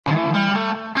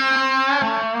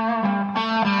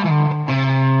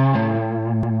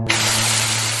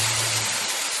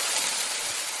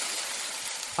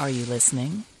you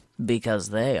listening? Because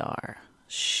they are.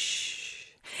 Shh.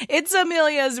 It's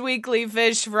Amelia's Weekly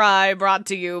Fish Fry, brought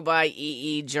to you by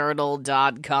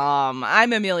eejournal.com.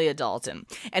 I'm Amelia Dalton.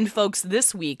 And folks,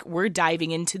 this week we're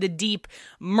diving into the deep,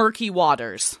 murky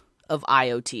waters of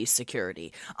IoT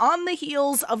security. On the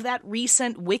heels of that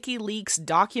recent WikiLeaks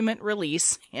document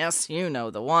release, yes, you know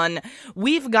the one,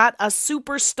 we've got a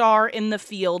superstar in the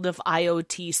field of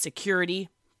IoT security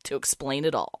to explain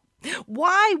it all.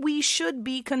 Why we should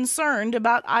be concerned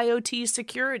about IoT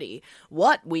security,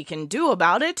 what we can do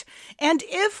about it, and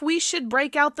if we should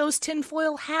break out those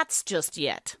tinfoil hats just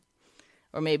yet.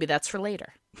 Or maybe that's for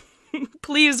later.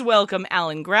 Please welcome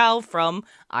Alan Grau from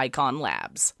Icon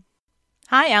Labs.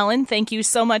 Hi, Alan. Thank you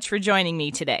so much for joining me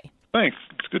today. Thanks.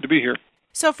 It's good to be here.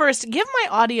 So first, give my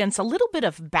audience a little bit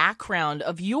of background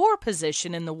of your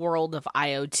position in the world of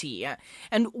IoT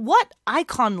and what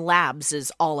Icon Labs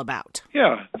is all about.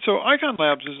 Yeah. So Icon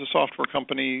Labs is a software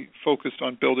company focused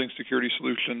on building security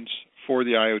solutions for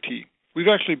the IoT. We've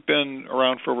actually been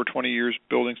around for over 20 years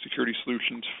building security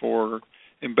solutions for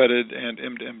embedded and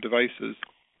M2M devices.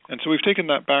 And so we've taken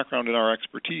that background and our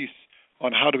expertise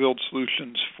on how to build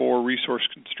solutions for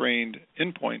resource-constrained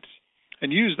endpoints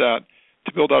and use that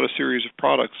to build out a series of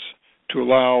products to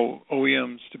allow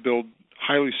OEMs to build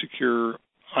highly secure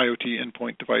IoT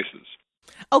endpoint devices.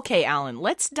 Okay, Alan,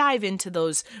 let's dive into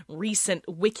those recent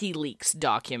WikiLeaks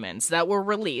documents that were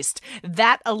released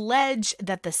that allege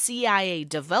that the CIA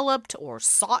developed or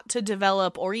sought to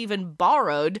develop or even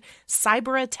borrowed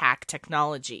cyber attack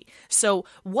technology. So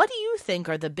what do you think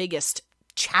are the biggest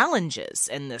challenges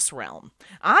in this realm?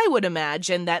 I would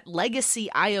imagine that legacy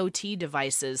IoT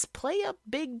devices play a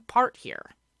big part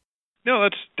here. No,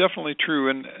 that's definitely true.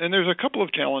 And there's a couple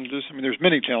of challenges. I mean, there's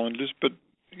many challenges, but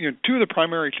two of the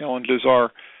primary challenges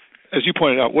are, as you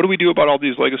pointed out, what do we do about all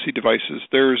these legacy devices?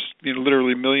 There's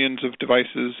literally millions of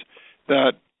devices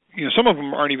that, some of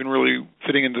them aren't even really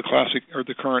fitting into the classic or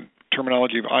the current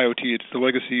terminology of IoT. It's the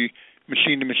legacy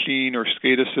machine-to-machine or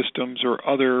SCADA systems or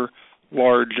other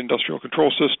large industrial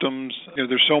control systems.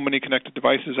 There's so many connected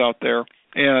devices out there.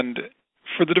 And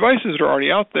for the devices that are already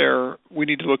out there, we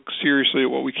need to look seriously at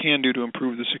what we can do to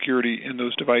improve the security in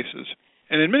those devices.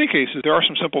 And in many cases, there are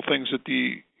some simple things that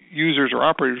the users or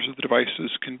operators of the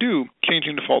devices can do,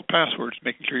 changing default passwords,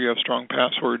 making sure you have strong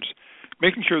passwords,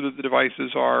 making sure that the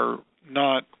devices are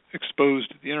not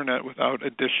exposed to the internet without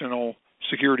additional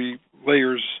security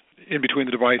layers in between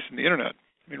the device and the internet.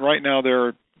 I mean, right now there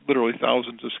are literally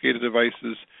thousands of SCADA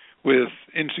devices with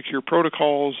insecure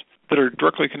protocols that are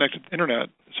directly connected to the internet.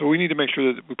 So we need to make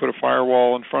sure that we put a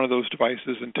firewall in front of those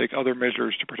devices and take other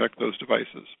measures to protect those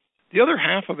devices. The other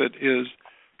half of it is,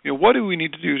 what do we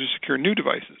need to do to secure new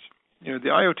devices? The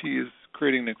IoT is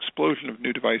creating an explosion of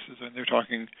new devices, and they're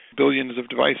talking billions of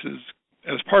devices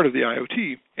as part of the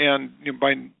IoT. And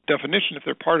by definition, if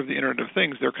they're part of the Internet of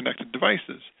Things, they're connected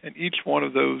devices. And each one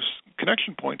of those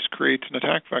connection points creates an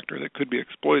attack vector that could be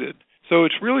exploited. So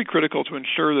it's really critical to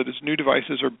ensure that as new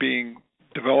devices are being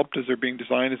developed, as they're being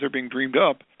designed, as they're being dreamed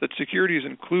up, that security is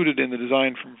included in the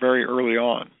design from very early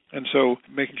on. And so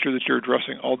making sure that you're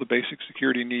addressing all the basic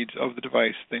security needs of the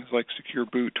device, things like secure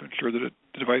boot to ensure that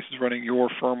the device is running your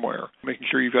firmware, making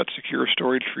sure you've got secure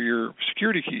storage for your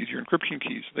security keys, your encryption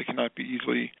keys, so they cannot be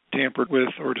easily tampered with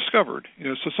or discovered.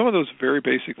 So some of those very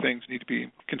basic things need to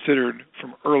be considered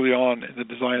from early on in the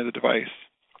design of the device.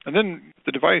 And then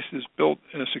the device is built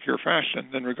in a secure fashion,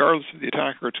 then regardless of the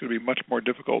attacker, it's going to be much more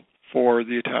difficult for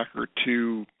the attacker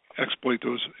to exploit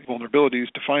those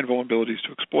vulnerabilities, to find vulnerabilities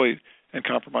to exploit, and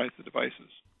compromise the devices.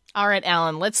 All right,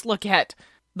 Alan, let's look at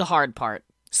the hard part,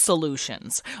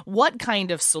 solutions. What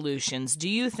kind of solutions do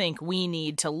you think we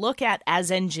need to look at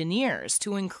as engineers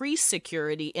to increase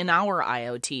security in our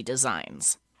IoT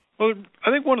designs? Well,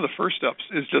 I think one of the first steps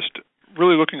is just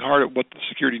really looking hard at what the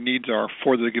security needs are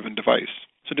for the given device.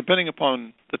 So depending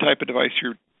upon the type of device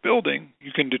you're building,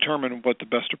 you can determine what the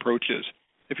best approach is.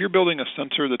 If you're building a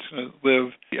sensor that's going to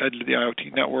live at the edge of the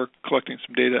IoT network, collecting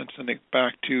some data and sending it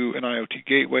back to an IoT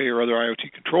gateway or other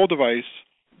IoT control device,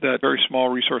 that very small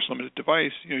resource-limited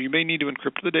device, you may need to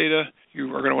encrypt the data.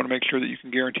 You are going to want to make sure that you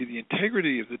can guarantee the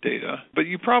integrity of the data, but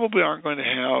you probably aren't going to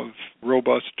have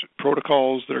robust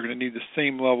protocols that are going to need the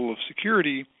same level of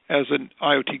security as an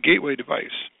IoT gateway device.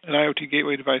 An IoT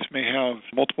gateway device may have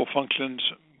multiple functions,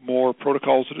 more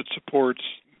protocols that it supports,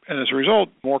 and as a result,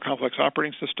 more complex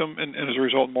operating system, and as a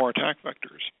result, more attack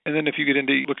vectors. And then if you get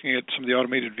into looking at some of the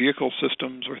automated vehicle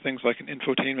systems or things like an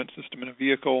infotainment system in a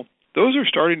vehicle, those are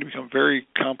starting to become very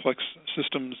complex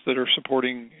systems that are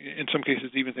supporting, in some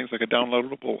cases, even things like a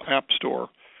downloadable app store,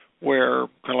 where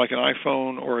kind of like an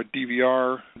iPhone or a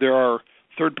DVR, there are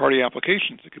third-party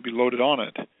applications that could be loaded on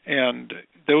it. And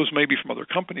those may be from other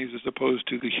companies as opposed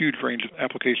to the huge range of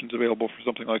applications available for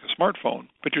something like a smartphone.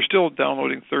 But you're still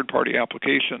downloading third-party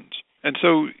applications. And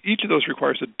so each of those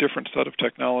requires a different set of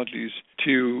technologies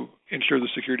to ensure the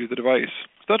security of the device.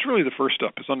 So that's really the first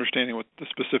step, is understanding what the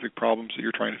specific problems that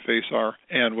you're trying to face are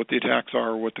and what the attacks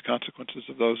are, what the consequences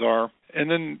of those are.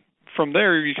 And then from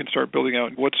there, you can start building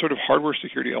out what sort of hardware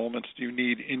security elements do you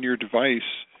need in your device.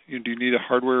 Do you need a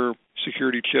hardware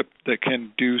security chip that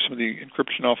can do some of the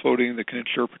encryption offloading, that can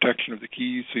ensure protection of the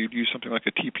keys? So you'd use something like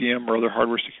a TPM or other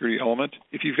hardware security element.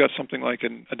 If you've got something like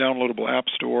a downloadable app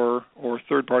store or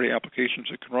third-party applications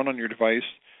that can run on your device,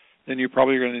 then you're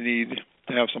probably going to need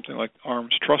to have something like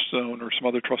ARM's Trust Zone or some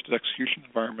other trusted execution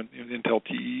environment, the Intel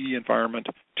TEE environment,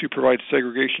 to provide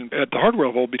segregation at the hardware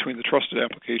level between the trusted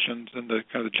applications and the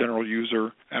kind of the general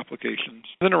user applications.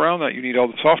 Then around that, you need all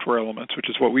the software elements, which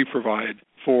is what we provide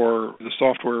for the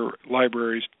software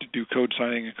libraries to do code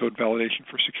signing and code validation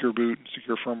for secure boot and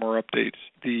secure firmware updates,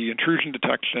 the intrusion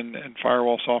detection and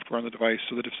firewall software on the device,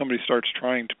 so that if somebody starts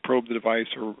trying to probe the device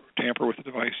or tamper with the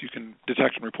device, you can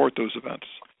detect and report those events.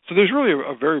 So there's really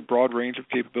a very broad range of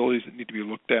capabilities that need to be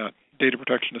looked at. Data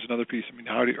protection is another piece. I mean,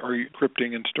 are you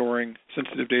encrypting and storing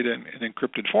sensitive data in an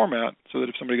encrypted format so that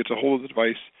if somebody gets a hold of the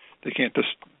device, they can't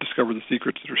discover the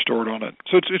secrets that are stored on it?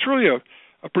 So it's really a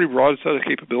pretty broad set of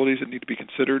capabilities that need to be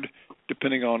considered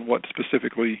depending on what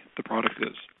specifically the product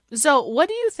is. So what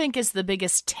do you think is the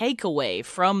biggest takeaway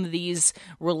from these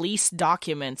release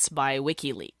documents by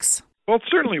WikiLeaks? Well,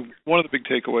 certainly one of the big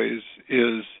takeaways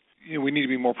is we need to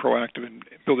be more proactive in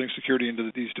building security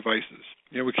into these devices.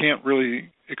 We can't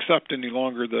really accept any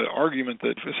longer the argument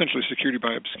that essentially security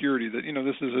by obscurity, that,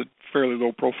 this is a fairly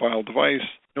low-profile device,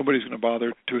 nobody's going to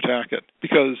bother to attack it.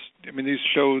 Because, these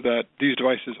show that these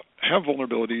devices have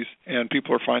vulnerabilities, and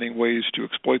people are finding ways to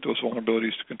exploit those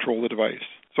vulnerabilities to control the device.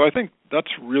 So I think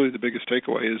that's really the biggest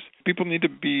takeaway, is people need to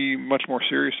be much more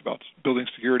serious about building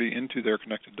security into their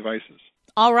connected devices.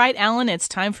 All right, Alan, it's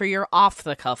time for your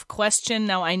off-the-cuff question.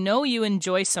 Now, I know you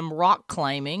enjoy some rock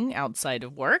climbing outside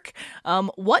of work.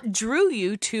 What drew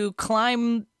you to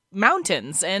climb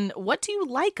mountains, and what do you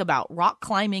like about rock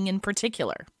climbing in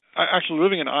particular? Actually,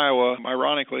 living in Iowa,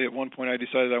 ironically, at one point I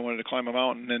decided I wanted to climb a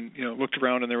mountain and, looked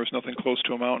around and there was nothing close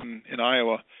to a mountain in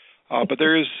Iowa. But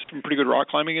there is some pretty good rock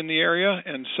climbing in the area,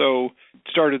 and so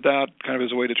started that kind of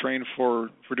as a way to train for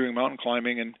doing mountain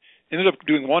climbing, and ended up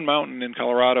doing one mountain in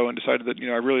Colorado and decided that,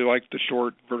 I really liked the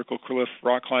short vertical cliff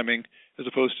rock climbing as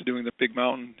opposed to doing the big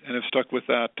mountain, and have stuck with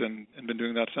that and been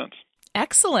doing that since.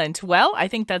 Excellent. Well, I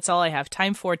think that's all I have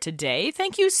time for today.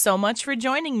 Thank you so much for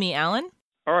joining me, Alan.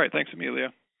 All right. Thanks,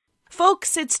 Amelia.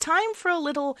 Folks, it's time for a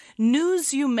little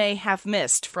news you may have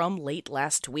missed from late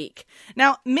last week.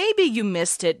 Now, maybe you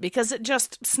missed it because it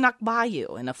just snuck by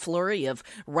you in a flurry of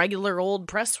regular old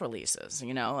press releases.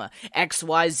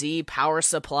 XYZ power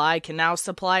supply can now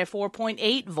supply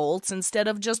 4.8 volts instead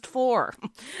of just 4.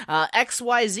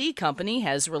 XYZ company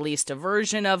has released a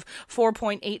version of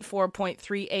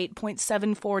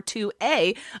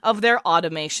 4.84.38.742A of their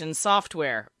automation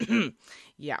software.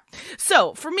 Yeah.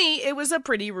 So for me, it was a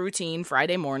pretty routine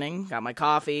Friday morning. Got my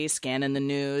coffee, scanning the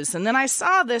news, and then I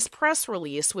saw this press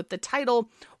release with the title,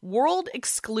 World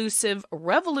Exclusive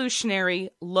Revolutionary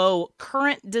Low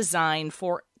Current Design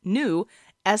for New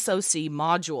SoC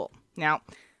Module. Now,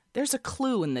 there's a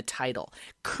clue in the title.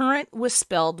 Current was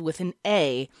spelled with an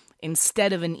A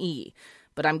instead of an E.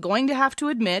 But I'm going to have to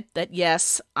admit that,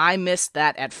 yes, I missed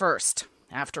that at first.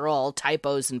 After all,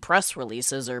 typos in press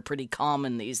releases are pretty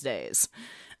common these days,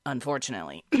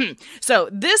 unfortunately. So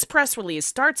this press release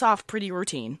starts off pretty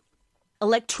routine.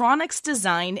 Electronics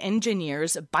design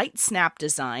engineers ByteSnap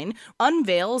Design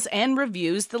unveils and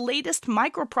reviews the latest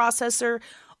microprocessor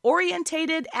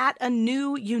orientated at a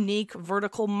new, unique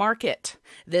vertical market.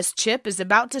 This chip is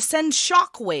about to send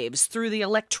shockwaves through the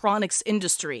electronics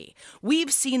industry.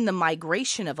 We've seen the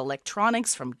migration of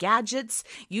electronics from gadgets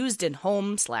used in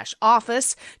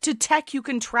home/office to tech you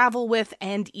can travel with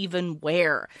and even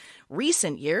wear.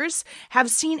 Recent years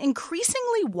have seen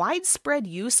increasingly widespread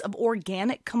use of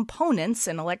organic components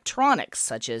in electronics,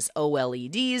 such as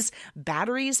OLEDs,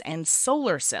 batteries, and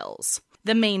solar cells.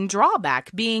 The main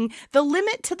drawback being the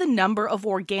limit to the number of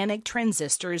organic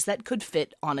transistors that could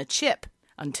fit on a chip,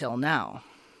 until now.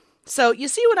 So, you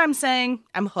see what I'm saying?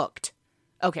 I'm hooked.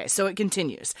 Okay, so it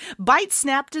continues.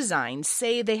 ByteSnap Designs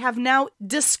say they have now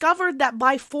discovered that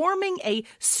by forming a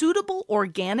suitable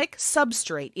organic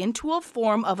substrate into a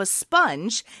form of a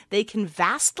sponge, they can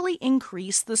vastly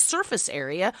increase the surface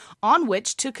area on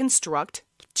which to construct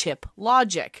chip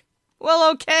logic.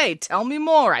 Well, okay, tell me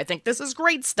more. I think this is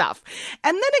great stuff.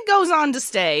 And then it goes on to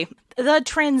say, The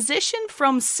transition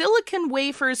from silicon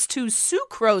wafers to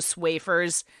sucrose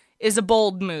wafers is a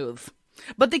bold move,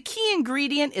 but the key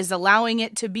ingredient is allowing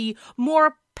it to be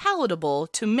more palatable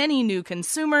to many new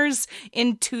consumers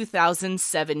in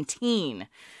 2017.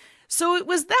 So it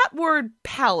was that word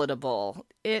palatable.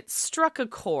 It struck a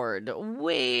chord.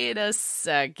 Wait a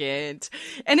second.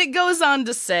 And it goes on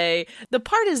to say, the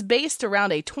part is based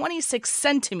around a 26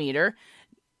 centimeter,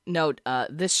 note,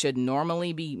 this should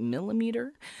normally be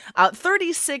millimeter,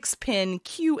 36-pin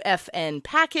QFN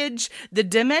package. The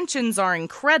dimensions are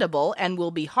incredible and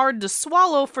will be hard to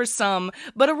swallow for some,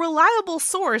 but a reliable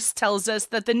source tells us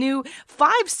that the new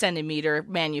 5-centimeter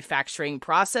manufacturing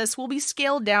process will be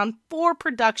scaled down for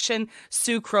production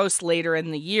sucrose later in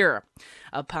the year.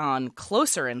 Upon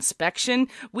closer inspection,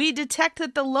 we detect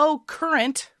that the low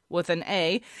current, with an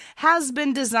A, has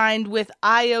been designed with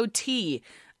IoT,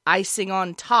 icing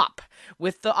on top,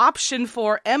 with the option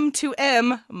for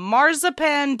M2M,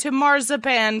 marzipan to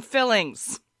marzipan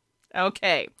fillings.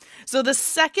 Okay, so the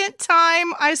second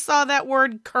time I saw that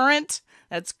word current,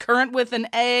 that's current with an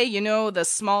A, you know, the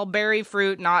small berry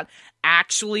fruit, not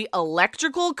actually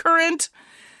electrical current.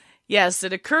 Yes,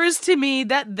 it occurs to me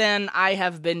that then I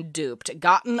have been duped,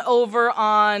 gotten over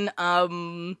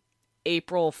on,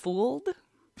 April Fooled?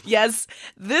 Yes,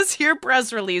 this here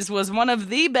press release was one of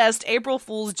the best April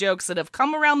Fool's jokes that have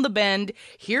come around the bend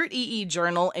here at EE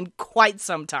Journal in quite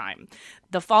some time.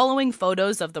 The following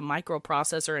photos of the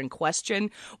microprocessor in question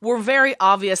were very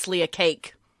obviously a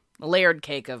cake. A layered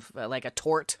cake of, like a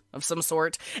torte of some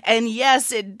sort. And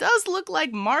yes, it does look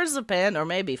like marzipan or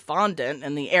maybe fondant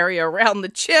in the area around the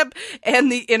chip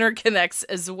and the interconnects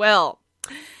as well,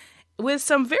 with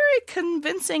some very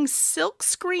convincing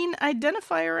silkscreen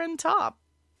identifier on top.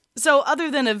 So other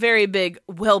than a very big,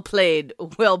 well played,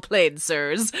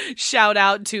 sirs, shout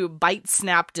out to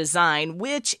ByteSnap Design,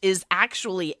 which is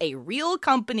actually a real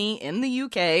company in the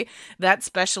UK that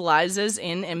specializes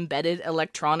in embedded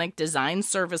electronic design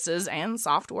services and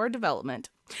software development.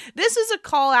 This is a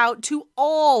call out to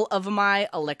all of my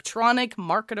electronic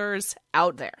marketers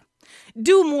out there.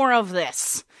 Do more of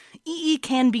this. EE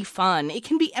can be fun. It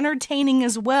can be entertaining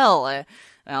as well.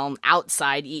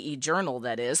 Outside EE Journal,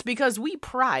 that is, because we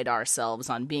pride ourselves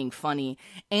on being funny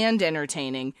and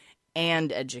entertaining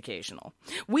and educational.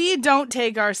 We don't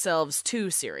take ourselves too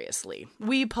seriously.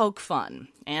 We poke fun,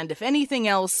 and if anything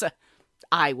else,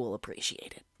 I will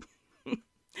appreciate it.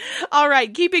 All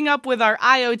right, keeping up with our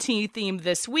IoT theme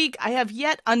this week, I have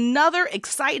yet another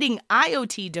exciting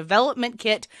IoT development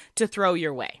kit to throw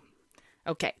your way.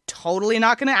 Okay, totally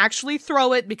not going to actually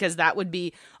throw it because that would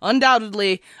be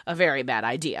undoubtedly a very bad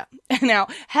idea. Now,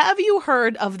 have you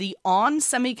heard of the ON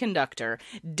Semiconductor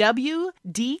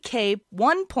WDK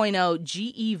 1.0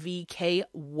 GEVK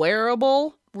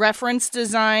wearable reference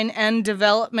design and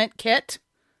development kit?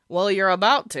 Well, you're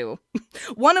about to.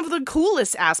 One of the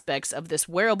coolest aspects of this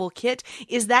wearable kit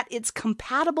is that it's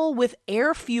compatible with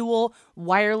air-fuel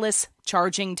wireless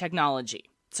charging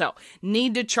technology. So,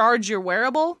 need to charge your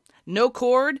wearable? No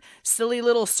cord, silly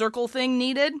little circle thing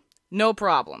needed? No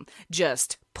problem.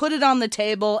 Just put it on the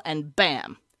table and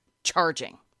bam,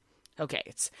 charging. Okay,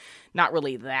 it's not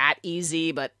really that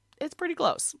easy, but it's pretty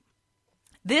close.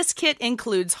 This kit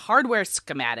includes hardware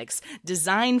schematics,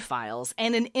 design files,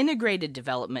 and an integrated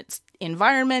development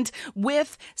environment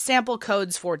with sample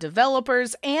codes for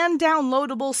developers and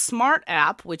downloadable smart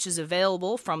app, which is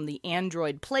available from the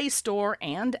Android Play Store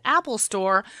and Apple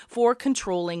Store for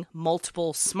controlling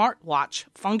multiple smartwatch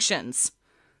functions.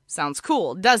 Sounds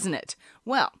cool, doesn't it?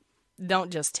 Well,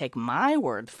 don't just take my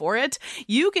word for it.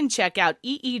 You can check out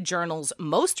EE Journal's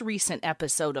most recent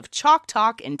episode of Chalk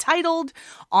Talk entitled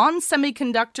On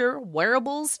Semiconductor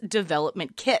Wearables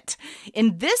Development Kit.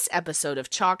 In this episode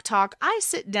of Chalk Talk, I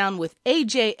sit down with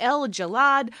AJ El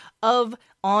Jalad of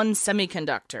On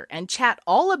Semiconductor and chat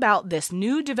all about this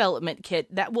new development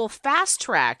kit that will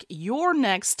fast-track your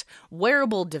next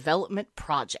wearable development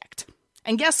project.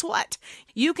 And guess what?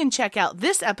 You can check out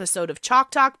this episode of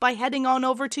Chalk Talk by heading on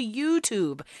over to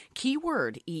YouTube,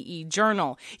 keyword EE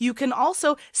Journal. You can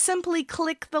also simply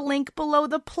click the link below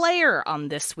the player on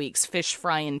this week's fish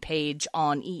frying page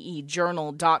on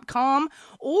eejournal.com,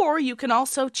 or you can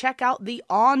also check out the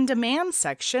on-demand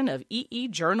section of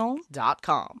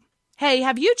eejournal.com. Hey,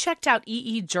 have you checked out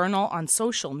EE Journal on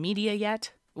social media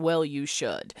yet? Well, you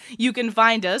should. You can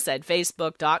find us at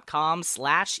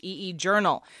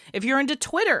facebook.com/EEJournal. If you're into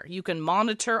Twitter, you can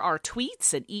monitor our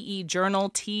tweets at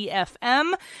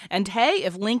EEJournalTFM. And hey,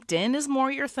 if LinkedIn is more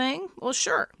your thing, well,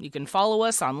 sure, you can follow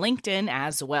us on LinkedIn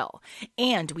as well.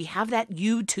 And we have that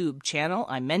YouTube channel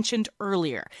I mentioned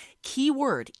earlier.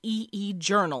 Keyword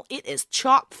EEJournal. It is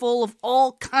chock full of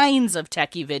all kinds of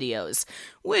techie videos,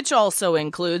 which also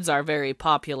includes our very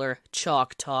popular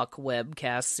Chalk Talk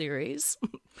webcast series.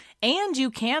 And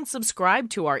you can subscribe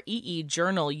to our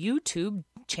EEJournal YouTube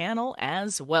channel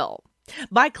as well.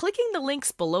 By clicking the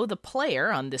links below the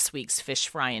player on this week's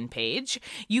Fish Fryin' page,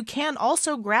 you can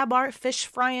also grab our Fish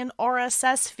Fryin'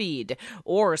 RSS feed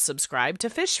or subscribe to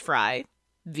Fish Fry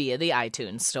via the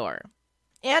iTunes Store.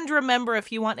 And remember,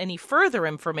 if you want any further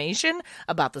information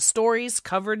about the stories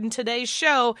covered in today's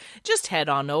show, just head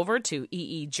on over to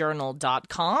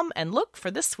eejournal.com and look for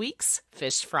this week's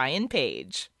Fish Fryin'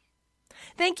 page.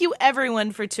 Thank you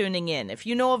everyone for tuning in. If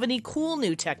you know of any cool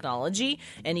new technology,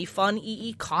 any fun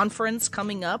EE conference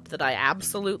coming up that I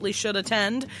absolutely should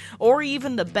attend, or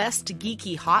even the best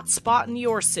geeky hotspot in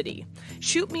your city,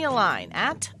 shoot me a line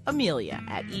at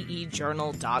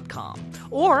amelia@eejournal.com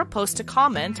or post a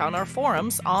comment on our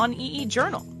forums on EE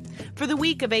Journal. For the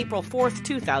week of April 4th,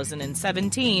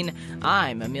 2017,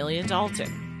 I'm Amelia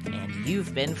Dalton, and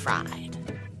you've been fried.